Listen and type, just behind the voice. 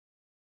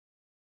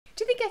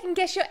Do you think I can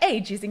guess your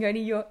age using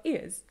only your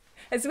ears?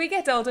 As we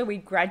get older, we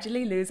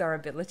gradually lose our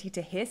ability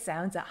to hear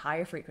sounds at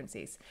higher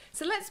frequencies.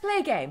 So let's play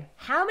a game.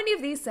 How many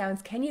of these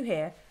sounds can you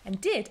hear?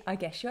 And did I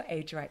guess your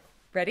age right?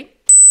 Ready?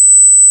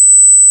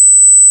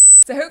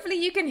 So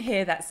hopefully you can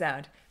hear that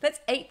sound. That's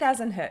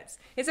 8,000 hertz.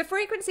 It's a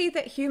frequency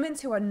that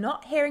humans who are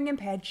not hearing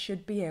impaired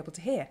should be able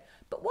to hear.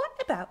 But what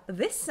about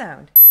this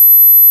sound?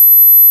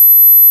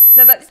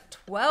 Now that's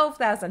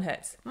 12,000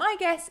 hertz. My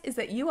guess is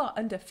that you are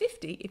under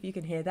 50 if you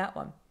can hear that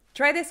one.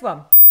 Try this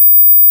one.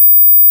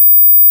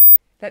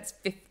 That's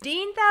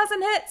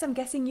 15,000 hertz. I'm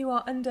guessing you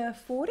are under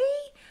 40.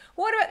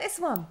 What about this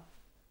one?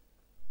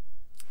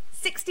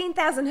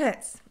 16,000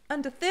 hertz.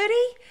 Under 30.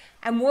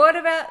 And what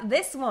about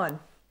this one?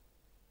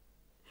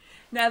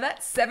 Now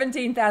that's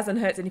 17,000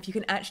 hertz, and if you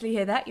can actually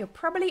hear that, you're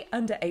probably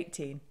under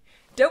 18.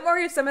 Don't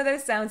worry if some of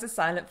those sounds are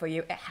silent for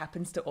you, it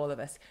happens to all of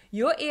us.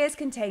 Your ears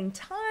contain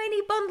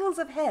tiny bundles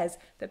of hairs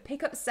that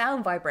pick up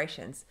sound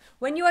vibrations.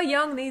 When you are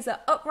young, these are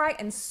upright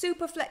and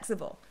super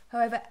flexible.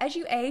 However, as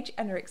you age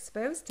and are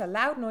exposed to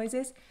loud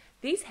noises,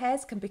 these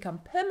hairs can become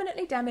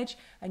permanently damaged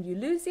and you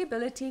lose the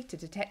ability to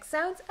detect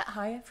sounds at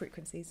higher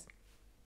frequencies.